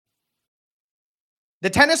The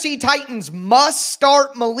Tennessee Titans must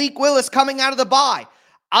start Malik Willis coming out of the bye.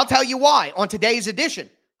 I'll tell you why on today's edition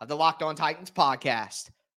of the Locked On Titans podcast.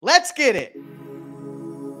 Let's get it.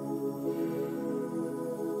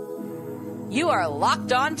 You are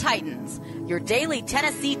Locked On Titans, your daily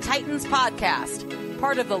Tennessee Titans podcast,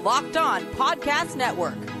 part of the Locked On Podcast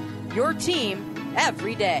Network, your team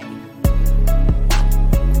every day.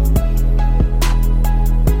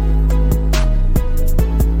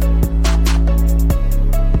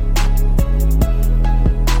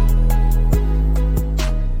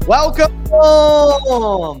 Welcome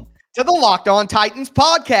to the Locked On Titans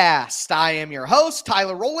podcast. I am your host,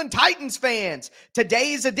 Tyler Rowland. Titans fans,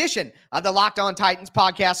 today's edition of the Locked On Titans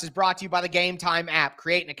podcast is brought to you by the Game Time app.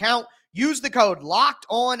 Create an account, use the code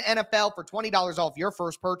LOCKEDONNFL for $20 off your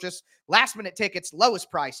first purchase. Last minute tickets,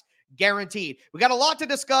 lowest price guaranteed. We got a lot to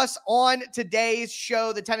discuss on today's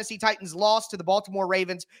show. The Tennessee Titans lost to the Baltimore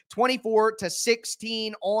Ravens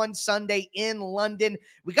 24-16 on Sunday in London.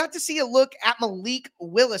 We got to see a look at Malik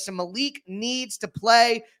Willis, and Malik needs to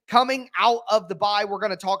play coming out of the bye. We're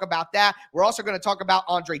going to talk about that. We're also going to talk about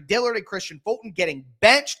Dillard and Christian Fulton getting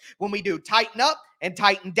benched when we do tighten up and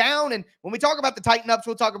tighten down. And when we talk about the tighten ups,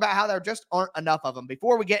 we'll talk about how there just aren't enough of them.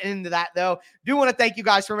 Before we get into that, though, do want to thank you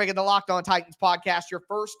guys for making the Locked On Titans podcast your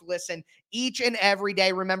first listen each and every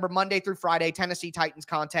day. Remember, Monday through Friday, Tennessee Titans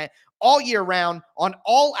content all year round on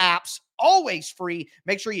all apps, always free.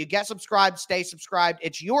 Make sure you get subscribed, stay subscribed.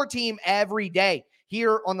 It's your team every day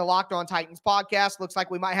here on the Locked On Titans podcast. Looks like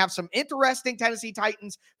we might have some interesting Tennessee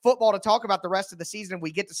Titans football to talk about the rest of the season.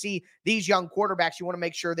 We get to see these young quarterbacks. You want to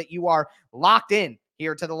make sure that you are locked in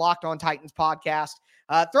here to the Locked On Titans podcast.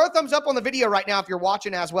 Throw a thumbs up on the video right now if you're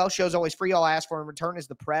watching as well. Show's always free. All I ask for in return is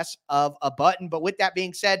the press of a button. But with that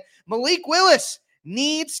being said, Malik Willis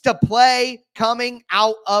needs to play coming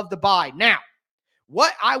out of the bye. Now,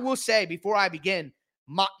 what I will say before I begin,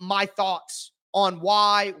 my thoughts on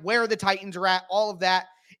why, where the Titans are at, all of that.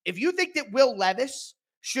 If you think that Will Levis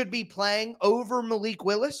should be playing over Malik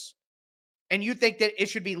Willis, and you think that it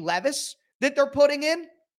should be Levis that they're putting in,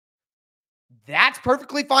 that's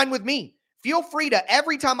perfectly fine with me. Feel free to,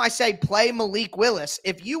 every time I say play Malik Willis,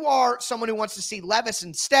 if you are someone who wants to see Levis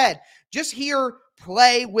instead, just hear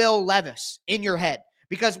play Will Levis in your head.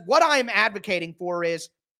 Because what I am advocating for is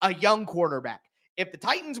a young quarterback. If the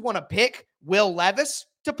Titans want to pick Will Levis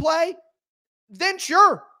to play, then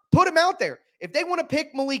sure, put him out there. If they want to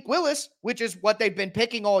pick Malik Willis, which is what they've been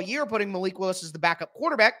picking all year, putting Malik Willis as the backup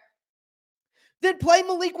quarterback, then play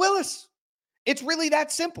Malik Willis. It's really that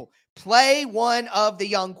simple. Play one of the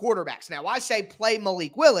young quarterbacks. Now, I say play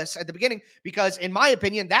Malik Willis at the beginning because, in my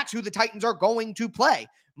opinion, that's who the Titans are going to play.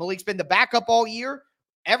 Malik's been the backup all year.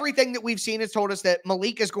 Everything that we've seen has told us that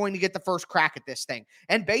Malik is going to get the first crack at this thing.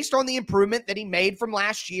 And based on the improvement that he made from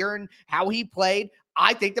last year and how he played,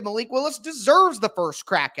 I think that Malik Willis deserves the first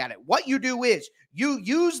crack at it. What you do is you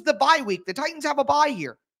use the bye week. The Titans have a bye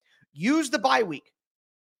here. Use the bye week.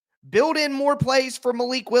 Build in more plays for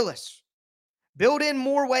Malik Willis. Build in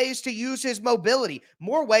more ways to use his mobility,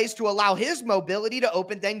 more ways to allow his mobility to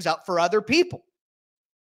open things up for other people.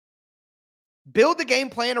 Build the game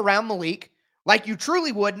plan around Malik like you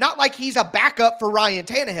truly would, not like he's a backup for Ryan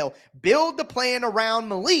Tannehill. Build the plan around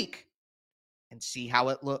Malik and see how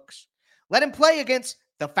it looks. Let him play against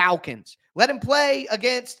the Falcons. Let him play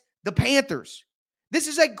against the Panthers. This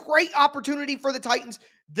is a great opportunity for the Titans.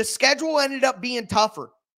 The schedule ended up being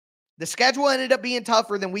tougher. The schedule ended up being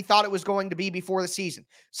tougher than we thought it was going to be before the season.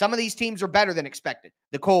 Some of these teams are better than expected.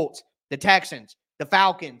 The Colts, the Texans, the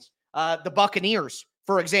Falcons, the Buccaneers,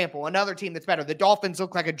 for example, another team that's better. The Dolphins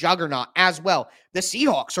look like a juggernaut as well. The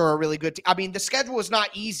Seahawks are a really good team. I mean, the schedule is not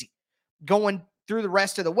easy going through the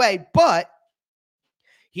rest of the way, but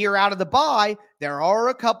here out of the bye, there are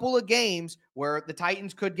a couple of games where the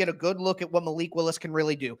Titans could get a good look at what Malik Willis can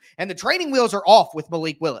really do. And the training wheels are off with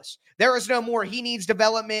Malik Willis. There is no more, he needs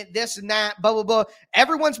development, this and that, blah, blah, blah.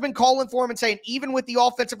 Everyone's been calling for him and saying, even with the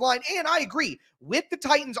offensive line, and I agree, with the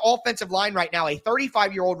Titans offensive line right now, a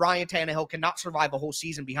 35-year-old Ryan Tannehill cannot survive a whole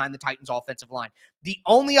season behind the Titans offensive line. The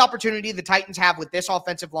only opportunity the Titans have with this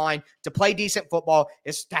offensive line to play decent football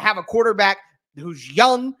is to have a quarterback who's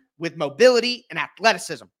young, with mobility and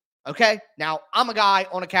athleticism, okay? Now, I'm a guy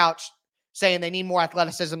on a couch saying they need more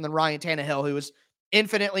athleticism than Ryan Tannehill, who is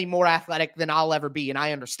infinitely more athletic than I'll ever be, and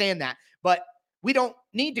I understand that. But we don't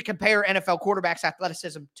need to compare NFL quarterbacks'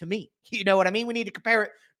 athleticism to me. You know what I mean? We need to compare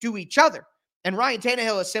it to each other. And Ryan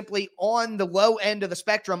Tannehill is simply on the low end of the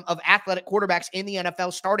spectrum of athletic quarterbacks in the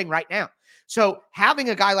NFL starting right now. So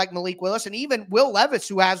having a guy like Malik Willis and even Will Levis,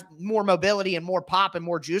 who has more mobility and more pop and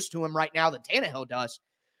more juice to him right now than Tannehill does,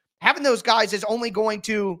 having those guys is only going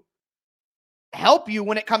to help you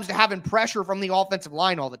when it comes to having pressure from the offensive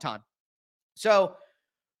line all the time. So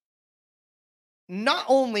not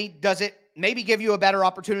only does it maybe give you a better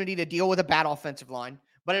opportunity to deal with a bad offensive line,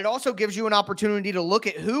 but it also gives you an opportunity to look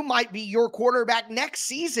at who might be your quarterback next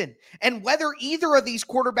season and whether either of these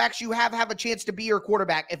quarterbacks you have a chance to be your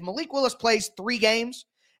quarterback. If Malik Willis plays 3 games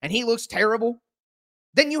and he looks terrible,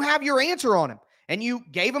 then you have your answer on him. And you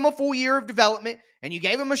gave him a full year of development and you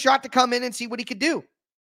gave him a shot to come in and see what he could do.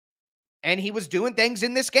 And he was doing things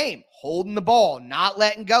in this game, holding the ball, not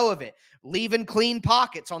letting go of it, leaving clean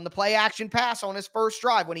pockets on the play action pass on his first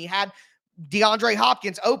drive when he had DeAndre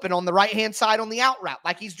Hopkins open on the right-hand side on the out route.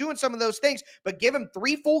 Like, he's doing some of those things, but give him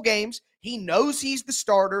 3 full games. He knows he's the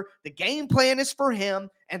starter. The game plan is for him,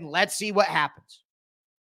 and let's see what happens.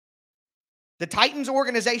 The Titans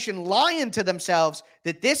organization lying to themselves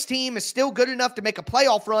that this team is still good enough to make a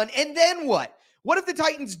playoff run, and then what? What if the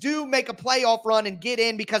Titans do make a playoff run and get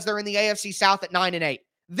in because they're in the AFC South at 9-8?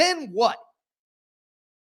 Then what?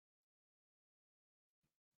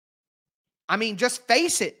 I mean, just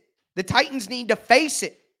face it. The Titans need to face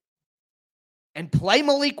it and play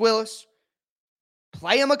Malik Willis,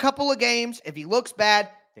 play him a couple of games. If he looks bad,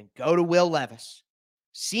 then go to Will Levis.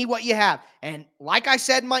 See what you have. And like I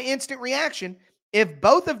said in my instant reaction, if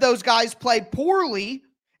both of those guys play poorly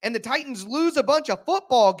and the Titans lose a bunch of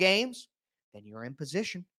football games, then you're in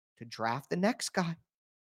position to draft the next guy.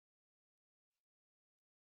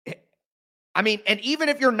 I mean, and even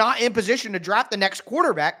if you're not in position to draft the next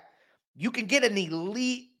quarterback, you can get an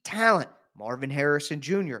elite talent. Marvin Harrison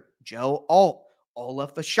Jr., Joe Alt, Ola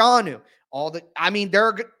Fashanu,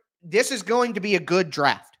 this is going to be a good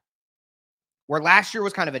draft. Where last year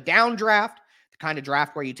was kind of a down draft, the kind of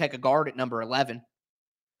draft where you take a guard at number 11.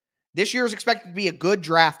 This year is expected to be a good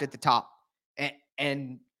draft at the top.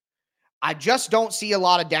 And I just don't see a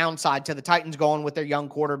lot of downside to the Titans going with their young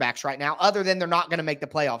quarterbacks right now, other than they're not going to make the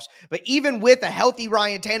playoffs. But even with a healthy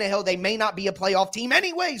Ryan Tannehill, they may not be a playoff team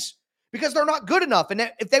anyways because they're not good enough.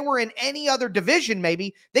 And if they were in any other division,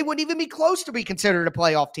 maybe they wouldn't even be close to be considered a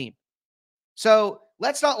playoff team. So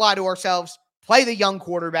let's not lie to ourselves. Play the young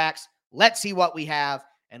quarterbacks. Let's see what we have,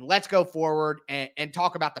 and let's go forward and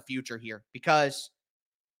talk about the future here, because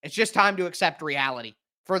it's just time to accept reality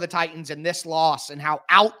for the Titans and this loss and how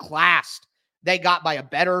outclassed they got by a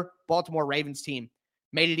better Baltimore Ravens team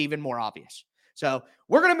made it even more obvious. So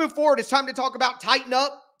we're going to move forward. It's time to talk about tighten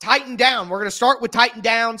up, tighten down. We're going to start with tighten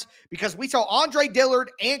downs because we saw Andre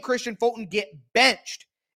Dillard and Christian Fulton get benched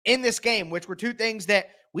in this game, which were 2 things that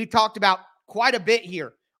we've talked about quite a bit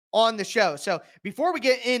here on the show. So before we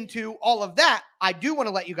get into all of that, I do want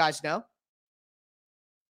to let you guys know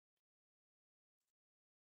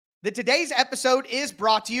that today's episode is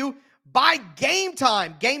brought to you by Game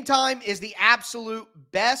Time. Game Time is the absolute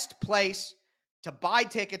best place to buy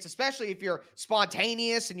tickets, especially if you're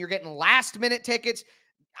spontaneous and you're getting last-minute tickets.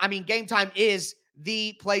 I mean, Game Time is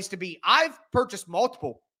the place to be. I've purchased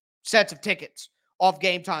multiple sets of tickets off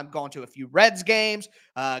Game Time, gone to a few Reds games,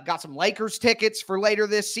 got some Lakers tickets for later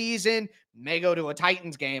this season, may go to a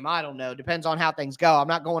Titans game. I don't know. Depends on how things go. I'm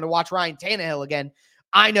not going to watch Ryan Tannehill again.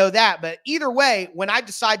 I know that. But either way, when I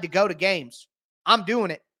decide to go to games, I'm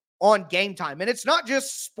doing it on Game Time. And it's not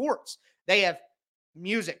just sports. They have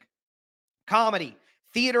music, comedy,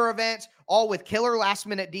 theater events, all with killer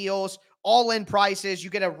last-minute deals, all-in prices.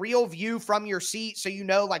 You get a real view from your seat so you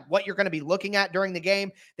know like what you're going to be looking at during the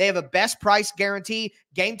game. They have a best price guarantee.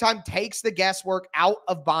 Game Time takes the guesswork out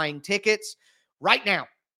of buying tickets. Right now,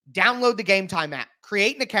 download the Game Time app,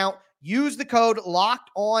 create an account, use the code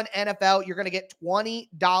LOCKEDONNFL. You're going to get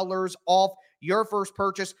 $20 off your first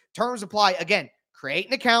purchase. Terms apply. Again, create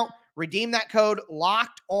an account, redeem that code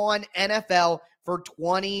LOCKEDONNFL for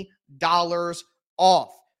 $20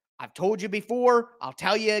 off. I've told you before, I'll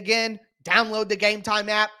tell you again, download the Game Time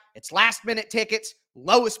app. It's last-minute tickets,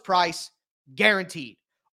 lowest price, guaranteed.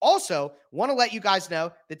 Also, want to let you guys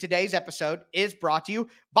know that today's episode is brought to you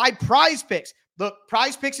by Prize Picks. Look,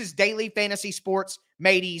 Prize Picks is daily fantasy sports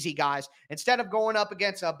made easy, guys. Instead of going up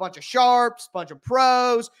against a bunch of sharps, bunch of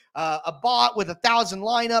pros, a bot with 1,000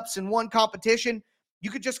 lineups in one competition,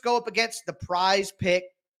 you could just go up against the Prize Pick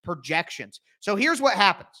projections. So here's what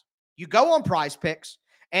happens. You go on Prize Picks,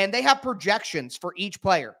 and they have projections for each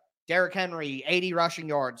player. Derrick Henry, 80 rushing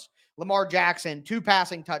yards. Lamar Jackson, 2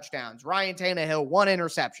 passing touchdowns. Ryan Tannehill, 1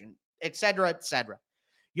 interception, et cetera, et cetera.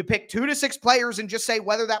 You pick 2 to 6 players and just say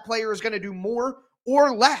whether that player is going to do more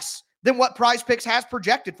or less than what Prize Picks has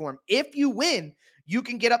projected for him. If you win, you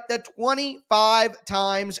can get up to 25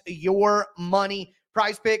 times your money.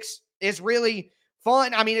 Prize Picks is really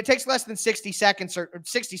fun. I mean, it takes less than 60 seconds or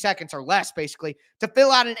less, basically, to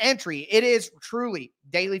fill out an entry. It is truly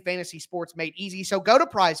daily fantasy sports made easy. So go to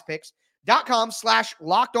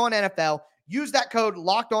prizepicks.com/LockedOnNFL. Use that code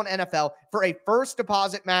LockedOnNFL for a first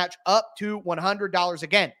deposit match up to $100.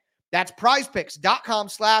 Again, that's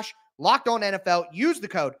prizepicks.com/LockedOnNFL. Use the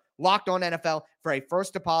code LockedOnNFL for a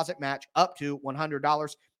first deposit match up to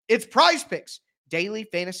 $100. It's Prize Picks, daily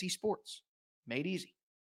fantasy sports made easy.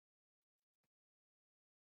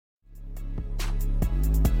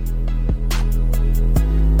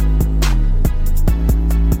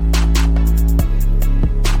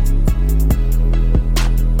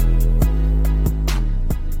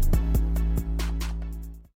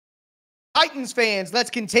 Titans fans, let's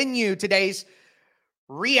continue today's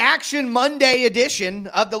Reaction Monday edition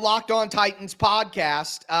of the Locked On Titans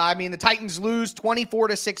podcast. The Titans lose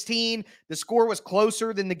 24-16. The score was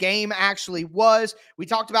closer than the game actually was. We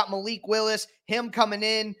talked about Malik Willis, him coming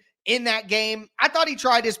in that game. I thought he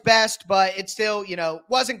tried his best, but it still,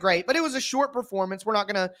 wasn't great. But it was a short performance. We're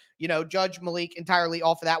not going to, judge Malik entirely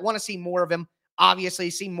off of that. Want to see more of him. Obviously,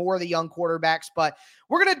 see more of the young quarterbacks, but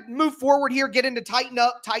we're going to move forward here, get into tighten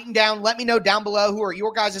up, tighten down. Let me know down below who are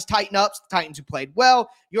your guys' tighten ups, the Titans who played well,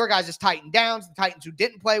 your guys' tighten downs, the Titans who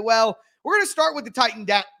didn't play well. We're going to start with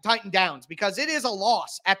the tighten downs because it is a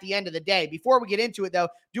loss at the end of the day. Before we get into it, though,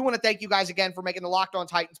 do want to thank you guys again for making the Locked On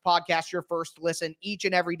Titans podcast your first listen each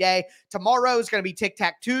and every day. Tomorrow is going to be Tic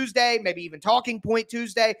Tac Tuesday, maybe even Talking Point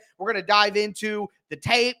Tuesday. We're going to dive into the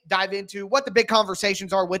tape, dive into what the big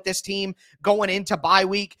conversations are with this team going into bye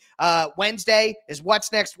week. Wednesday is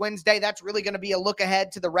What's Next Wednesday. That's really going to be a look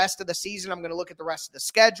ahead to the rest of the season. I'm going to look at the rest of the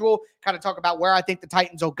schedule, kind of talk about where I think the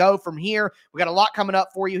Titans will go from here. We got a lot coming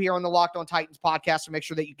up for you here on the Locked On Titans podcast, so make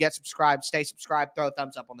sure that you get subscribed, stay subscribed, throw a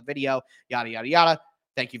thumbs up on the video, yada, yada, yada.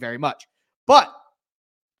 Thank you very much. But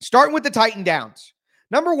starting with the Titan downs.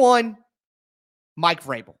 Number one, Mike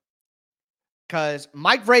Vrabel. Because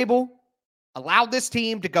Mike Vrabel allowed this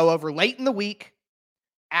team to go over late in the week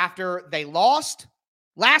after they lost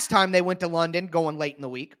last time they went to London, going late in the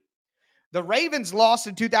week. The Ravens lost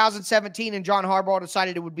in 2017, and John Harbaugh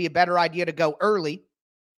decided it would be a better idea to go early.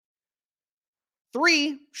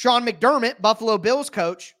 3, Sean McDermott, Buffalo Bills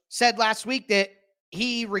coach, said last week that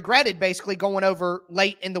he regretted basically going over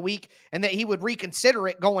late in the week and that he would reconsider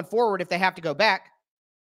it going forward if they have to go back.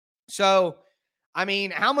 So,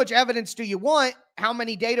 how much evidence do you want? How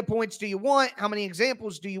many data points do you want? How many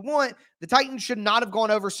examples do you want? The Titans should not have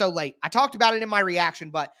gone over so late. I talked about it in my reaction,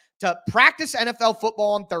 but to practice NFL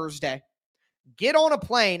football on Thursday, get on a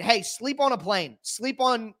plane. Hey, sleep on a plane. Sleep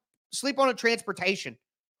on a transportation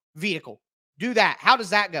vehicle. Do that. How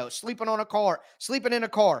does that go? Sleeping on a car, sleeping in a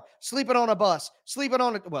car, sleeping on a bus, sleeping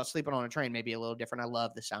on a train may be a little different. I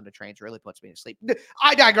love the sound of trains. It really puts me to sleep.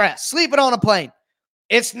 I digress. Sleeping on a plane.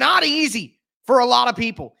 It's not easy for a lot of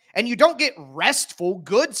people. And you don't get restful,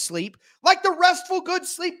 good sleep like the restful, good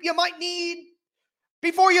sleep you might need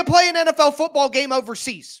before you play an NFL football game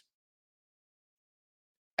overseas.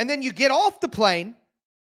 And then you get off the plane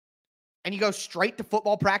and you go straight to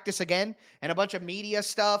football practice again and a bunch of media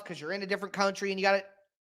stuff because you're in a different country and you got it.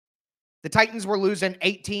 The Titans were losing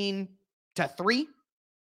 18-3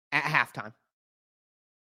 at halftime.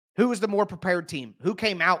 Who was the more prepared team? Who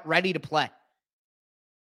came out ready to play?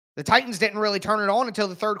 The Titans didn't really turn it on until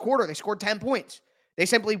the third quarter. They scored 10 points. They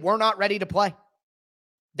simply were not ready to play.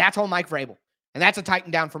 That's on Mike Vrabel. And that's a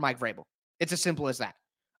Titan down for Mike Vrabel. It's as simple as that.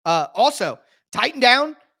 Also, Titan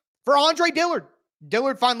down for Andre Dillard.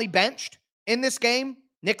 Dillard finally benched in this game.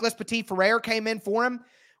 Nicholas Petit-Ferrer came in for him.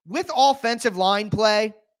 With offensive line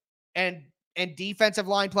play and defensive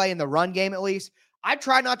line play in the run game at least, I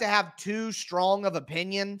try not to have too strong of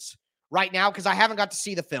opinions right now because I haven't got to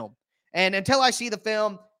see the film. And until I see the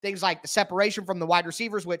film, things like the separation from the wide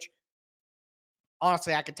receivers, which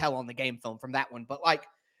honestly I could tell on the game film from that one, but like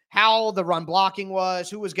how the run blocking was,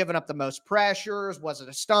 who was giving up the most pressures, was it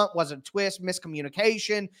a stunt, was it a twist,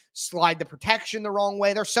 miscommunication, slide the protection the wrong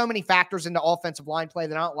way. There's so many factors into offensive line play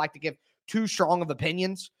that I don't like to give too strong of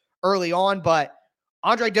opinions early on, but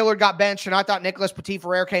Andre Dillard got benched, and I thought Nicholas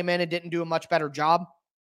Petit-Ferrer came in and didn't do a much better job.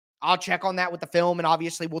 I'll check on that with the film, and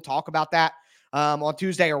obviously we'll talk about that on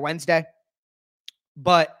Tuesday or Wednesday.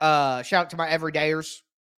 But shout out to my everydayers.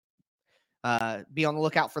 Be on the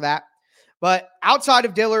lookout for that. But outside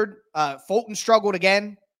of Dillard, Fulton struggled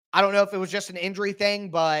again. I don't know if it was just an injury thing,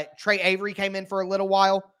 but Trey Avery came in for a little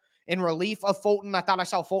while in relief of Fulton. I thought I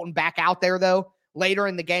saw Fulton back out there, though, later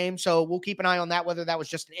in the game. So we'll keep an eye on that, whether that was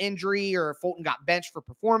just an injury or Fulton got benched for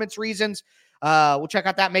performance reasons. We'll check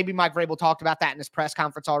out that. Maybe Mike Vrabel talked about that in his press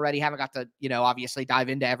conference already. Haven't got to, obviously dive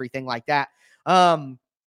into everything like that.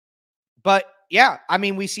 But yeah, I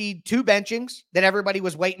mean, we see 2 benchings that everybody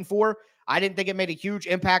was waiting for. I didn't think it made a huge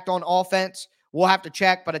impact on offense. We'll have to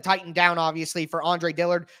check, but a tighten down, obviously, for Andre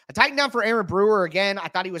Dillard. A tighten down for Aaron Brewer. Again, I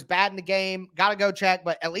thought he was bad in the game. Got to go check,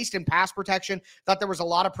 but at least in pass protection, thought there was a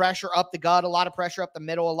lot of pressure up the gut, a lot of pressure up the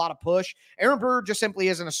middle, a lot of push. Aaron Brewer just simply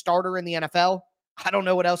isn't a starter in the NFL. I don't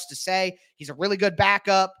know what else to say. He's a really good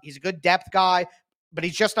backup. He's a good depth guy, but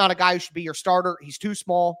he's just not a guy who should be your starter. He's too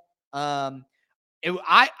small. I'm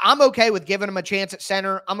okay with giving him a chance at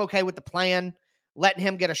center. I'm okay with the plan, letting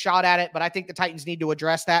him get a shot at it, but I think the Titans need to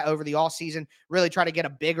address that over the offseason, really try to get a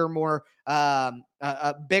bigger, more a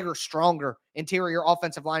bigger, stronger interior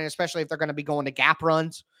offensive line, especially if they're going to be going to gap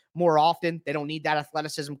runs more often. They don't need that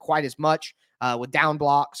athleticism quite as much with down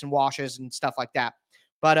blocks and washes and stuff like that.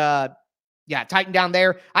 But yeah, tighten down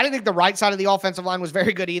there. I didn't think the right side of the offensive line was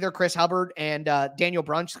very good either. Chris Hubbard and Daniel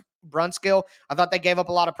Brunskill. I thought they gave up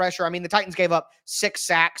a lot of pressure. I mean, the Titans gave up 6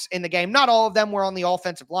 sacks in the game. Not all of them were on the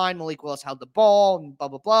offensive line. Malik Willis held the ball and blah,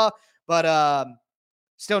 blah, blah. But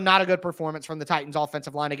still not a good performance from the Titans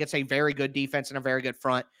offensive line against a very good defense and a very good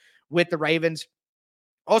front with the Ravens.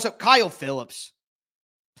 Also, Kyle Phillips.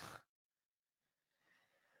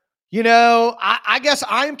 You know, I guess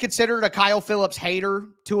I'm considered a Kyle Phillips hater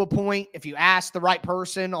to a point if you ask the right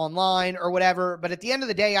person online or whatever. But at the end of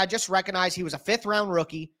the day, I just recognize he was a 5th-round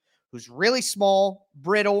rookie who's really small,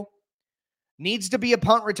 brittle, needs to be a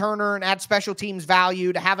punt returner and add special teams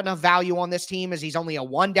value to have enough value on this team as he's only a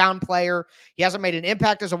 1-down player. He hasn't made an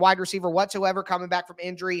impact as a wide receiver whatsoever coming back from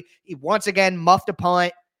injury. He once again muffed a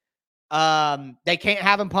punt. They can't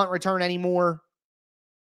have him punt return anymore.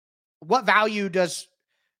 What value does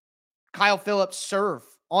Kyle Phillips serve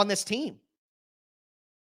on this team?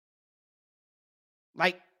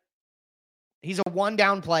 Like, he's a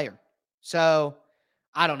 1-down player. So,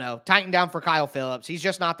 I don't know. Tighten down for Kyle Phillips. He's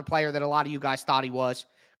just not the player that a lot of you guys thought he was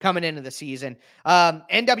coming into the season.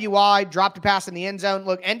 NWI dropped a pass in the end zone.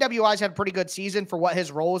 Look, NWI's had a pretty good season for what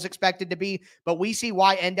his role is expected to be, but we see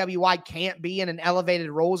why NWI can't be in an elevated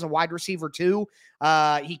role as a wide receiver too.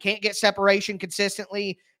 He can't get separation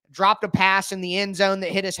consistently. Dropped a pass in the end zone that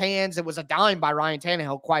hit his hands. It was a dime by Ryan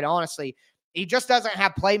Tannehill, quite honestly. He just doesn't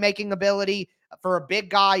have playmaking ability. For a big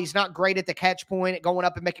guy, he's not great at the catch point, at going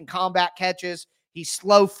up and making combat catches. He's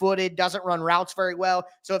slow-footed, doesn't run routes very well.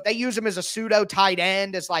 So if they use him as a pseudo tight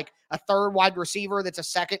end, as like a 3rd wide receiver that's a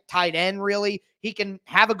 2nd tight end, really, he can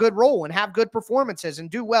have a good role and have good performances and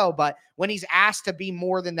do well. But when he's asked to be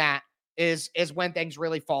more than that is when things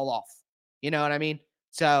really fall off. You know what I mean?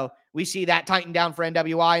 So we see that tighten down for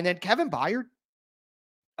NWI. And then Kevin Byard,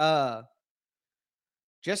 I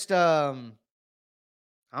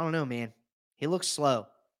don't know, man. He looks slow.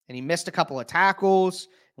 And he missed a couple of tackles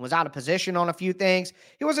and was out of position on a few things.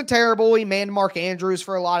 He wasn't terrible. He manned Mark Andrews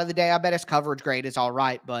for a lot of the day. I bet his coverage grade is all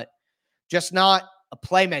right, but just not a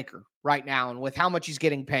playmaker right now. And with how much he's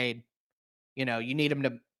getting paid, you know, you need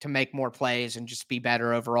him to make more plays and just be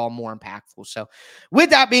better overall, more impactful. So with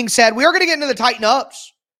that being said, we are going to get into the tighten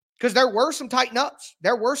ups because there were some tighten ups.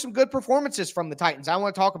 There were some good performances from the Titans. I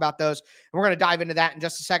want to talk about those. And we're going to dive into that in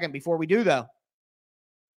just a second. Before we do, though,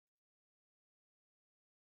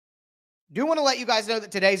 do want to let you guys know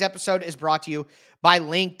that today's episode is brought to you by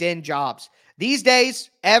LinkedIn Jobs. These days,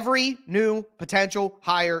 every new potential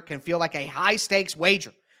hire can feel like a high-stakes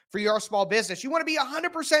wager for your small business. You want to be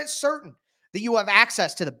 100% certain that you have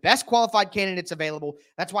access to the best qualified candidates available.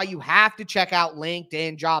 That's why you have to check out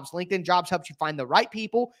LinkedIn Jobs. LinkedIn Jobs helps you find the right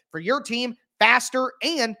people for your team faster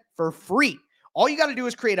and for free. All you got to do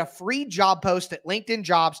is create a free job post at LinkedIn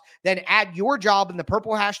Jobs, then add your job in the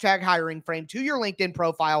purple hashtag hiring frame to your LinkedIn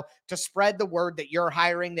profile to spread the word that you're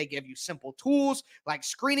hiring. They give you simple tools like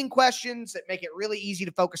screening questions that make it really easy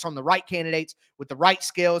to focus on the right candidates with the right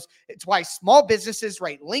skills. It's why small businesses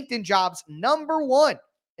rate LinkedIn Jobs #1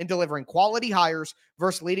 in delivering quality hires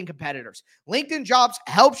versus leading competitors. LinkedIn Jobs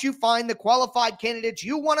helps you find the qualified candidates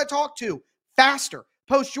you want to talk to faster.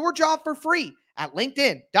 Post your job for free at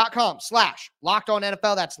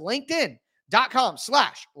linkedin.com/LockedOnNFL. That's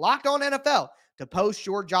linkedin.com/LockedOnNFL to post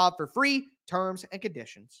your job for free. Terms and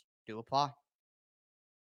conditions do apply.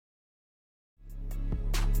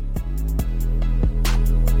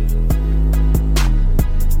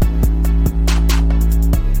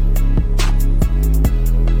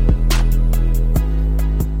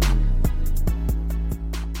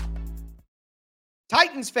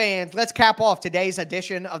 Titans fans, let's cap off today's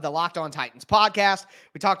edition of the Locked On Titans podcast.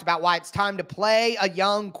 We talked about why it's time to play a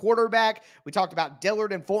young quarterback. We talked about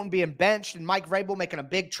Dillard and Fulton being benched and Mike Vrabel making a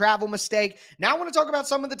big travel mistake. Now I want to talk about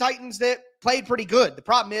some of the Titans that played pretty good. The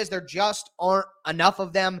problem is there just aren't enough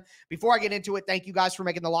of them. Before I get into it, thank you guys for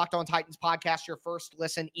making the Locked On Titans podcast your first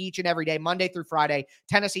listen each and every day, Monday through Friday.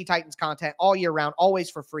 Tennessee Titans content all year round, always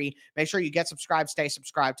for free. Make sure you get subscribed, stay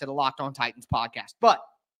subscribed to the Locked On Titans podcast. But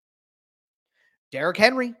Derrick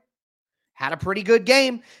Henry had a pretty good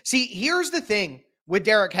game. See, here's the thing with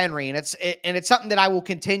Derrick Henry, and it's something that I will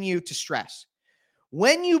continue to stress.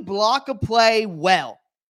 When you block a play well,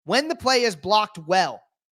 when the play is blocked well,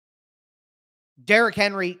 Derrick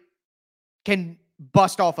Henry can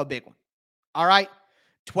bust off a big one. All right?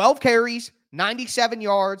 12 carries, 97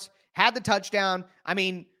 yards, had the touchdown. I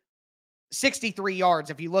mean, 63 yards.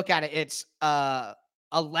 If you look at it, it's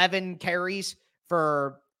 11 carries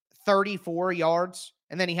for 34 yards.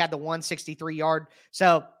 And then he had the 163-yard.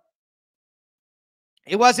 So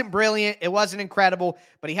it wasn't brilliant. It wasn't incredible.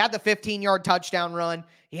 But he had the 15-yard touchdown run.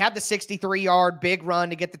 He had the 63-yard big run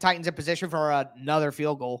to get the Titans in position for another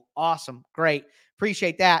field goal. Awesome. Great.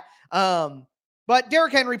 Appreciate that. But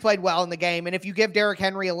Derrick Henry played well in the game. And if you give Derrick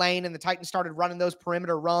Henry a lane and the Titans started running those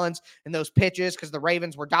perimeter runs and those pitches because the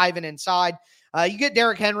Ravens were diving inside, you get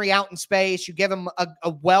Derrick Henry out in space. You give him a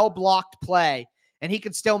well-blocked play, and he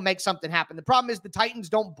could still make something happen. The problem is the Titans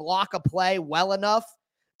don't block a play well enough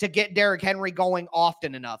to get Derrick Henry going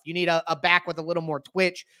often enough. You need a back with a little more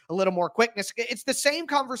twitch, a little more quickness. It's the same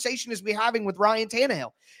conversation as we're having with Ryan Tannehill.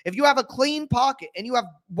 If you have a clean pocket and you have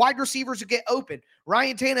wide receivers that get open,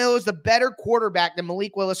 Ryan Tannehill is the better quarterback than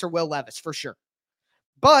Malik Willis or Will Levis, for sure.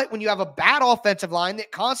 But when you have a bad offensive line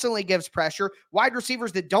that constantly gives pressure, wide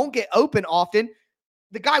receivers that don't get open often,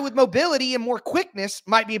 the guy with mobility and more quickness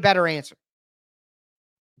might be a better answer.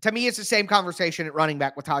 To me, it's the same conversation at running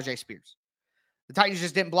back with Tajay Spears. The Titans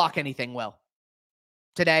just didn't block anything well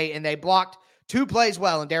today, and they blocked 2 plays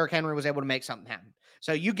well, and Derrick Henry was able to make something happen.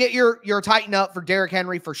 So you get your Titan up for Derrick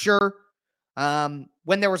Henry for sure.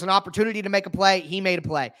 When there was an opportunity to make a play, he made a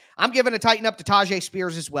play. I'm giving a Titan up to Tajay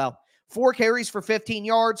Spears as well. 4 carries for 15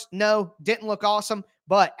 yards. No, didn't look awesome,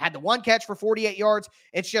 but had the 1 catch for 48 yards.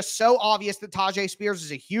 It's just so obvious that Tajay Spears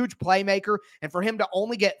is a huge playmaker, and for him to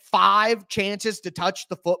only get 5 chances to touch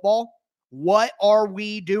the football, what are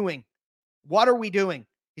we doing? What are we doing?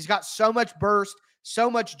 He's got so much burst, so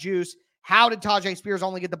much juice. How did Tajay Spears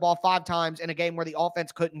only get the ball 5 times in a game where the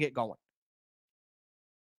offense couldn't get going?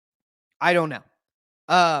 I don't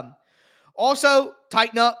know. Also,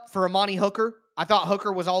 tighten up for Amani Hooker. I thought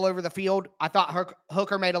Hooker was all over the field. I thought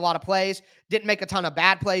Hooker made a lot of plays. Didn't make a ton of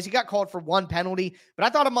bad plays. He got called for 1 penalty, but I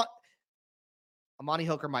thought Amani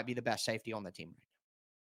Hooker might be the best safety on the team.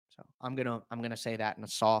 So I'm gonna say that in a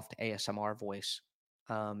soft ASMR voice.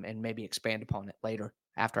 And maybe expand upon it later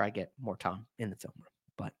after I get more time in the film room.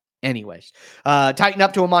 But anyways, tighten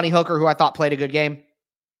up to Amani Hooker, who I thought played a good game.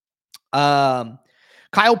 Kyle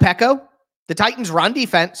Pecco, the Titans' run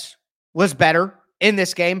defense was better in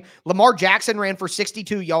this game. Lamar Jackson ran for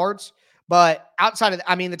 62 yards, but outside of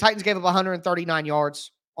the Titans gave up 139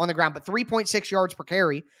 yards on the ground, but 3.6 yards per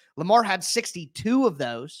carry. Lamar had 62 of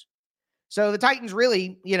those. So the Titans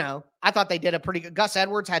really, I thought they did a pretty good. Gus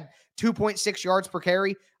Edwards had 2.6 yards per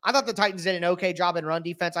carry. I thought the Titans did an okay job in run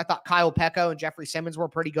defense. I thought Kyle Pecco and Jeffrey Simmons were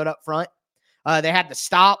pretty good up front. They had to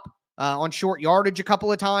stop on short yardage a couple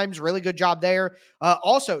of times. Really good job there.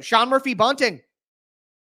 Also, Sean Murphy-Bunting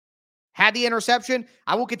had the interception.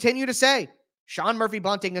 I will continue to say Sean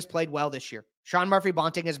Murphy-Bunting has played well this year. Sean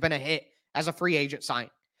Murphy-Bunting has been a hit as a free agent sign.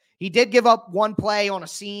 He did give up 1 play on a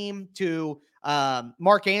seam to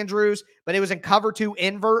Mark Andrews, but it was in cover 2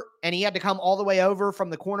 invert, and he had to come all the way over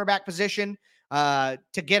from the cornerback position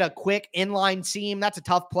to get a quick inline seam. That's a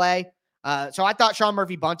tough play. So I thought Sean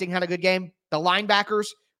Murphy-Bunting had a good game. The linebackers,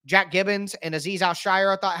 Jack Gibbons and Azeez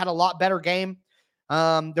Al-Shire, I thought had a lot better game.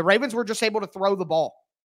 The Ravens were just able to throw the ball.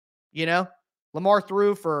 Lamar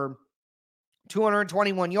threw for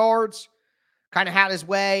 221 yards, kind of had his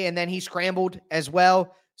way, and then he scrambled as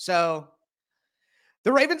well. So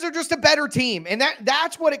the Ravens are just a better team, and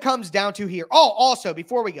that's what it comes down to here. Oh, also,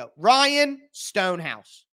 before we go, Ryan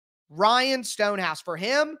Stonehouse, for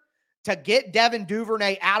him to get Devin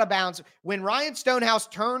Duvernay out of bounds. When Ryan Stonehouse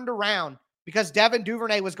turned around because Devin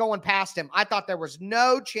Duvernay was going past him, I thought there was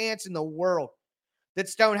no chance in the world that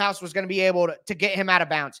Stonehouse was going to be able to get him out of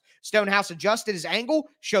bounds. Stonehouse adjusted his angle,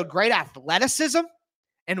 showed great athleticism,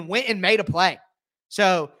 and went and made a play.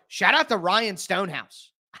 So shout out to Ryan Stonehouse.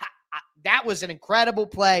 That was an incredible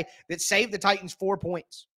play that saved the Titans 4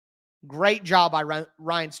 points. Great job by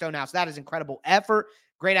Ryan Stonehouse. That is incredible effort,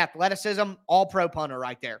 great athleticism, all-pro punter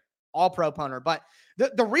right there. All-pro punter. But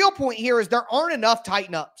the real point here is there aren't enough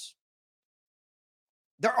tighten-ups.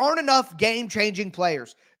 There aren't enough game-changing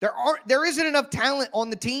players. There isn't enough talent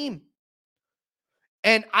on the team.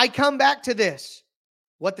 And I come back to this.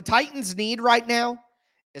 What the Titans need right now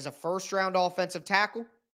is a first-round offensive tackle,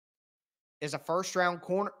 is a first-round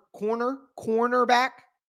cornerback,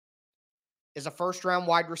 is a first-round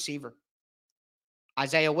wide receiver.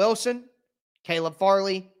 Isaiah Wilson, Caleb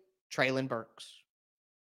Farley, Treylon Burks.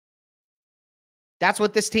 That's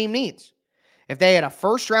what this team needs. If they had a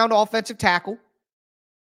first-round offensive tackle,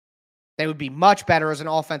 they would be much better as an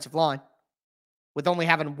offensive line with only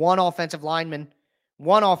having one offensive lineman,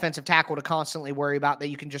 one offensive tackle to constantly worry about that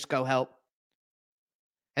you can just go help.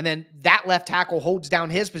 And then that left tackle holds down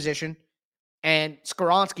his position, and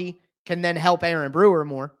Skoronski can then help Aaron Brewer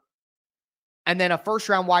more. And then a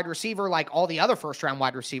first-round wide receiver like all the other first-round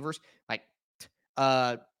wide receivers, like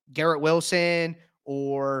Garrett Wilson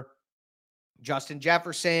or Justin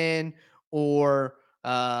Jefferson or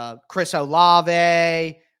Chris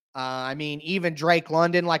Olave. Even Drake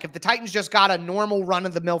London. Like, if the Titans just got a normal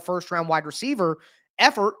run-of-the-mill first-round wide receiver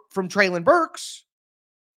effort from Treylon Burks,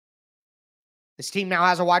 this team now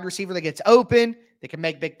has a wide receiver that gets open. They can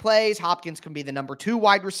make big plays. Hopkins can be the number 2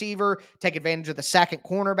 wide receiver, take advantage of the second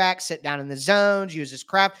cornerback, sit down in the zones, use his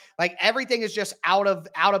craft. Like, everything is just out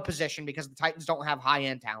of position because the Titans don't have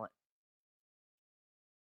high-end talent.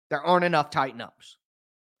 There aren't enough Titan ups.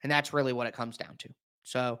 And that's really what it comes down to.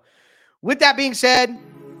 So, with that being said,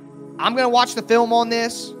 I'm going to watch the film on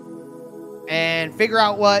this and figure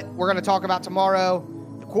out what we're going to talk about tomorrow.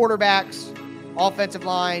 The quarterbacks, offensive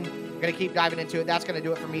line. Going to keep diving into it. That's going to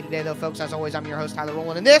do it for me today, though, folks. As always, I'm your host, Tyler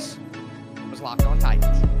Rowland, and this was Locked On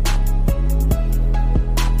Titans.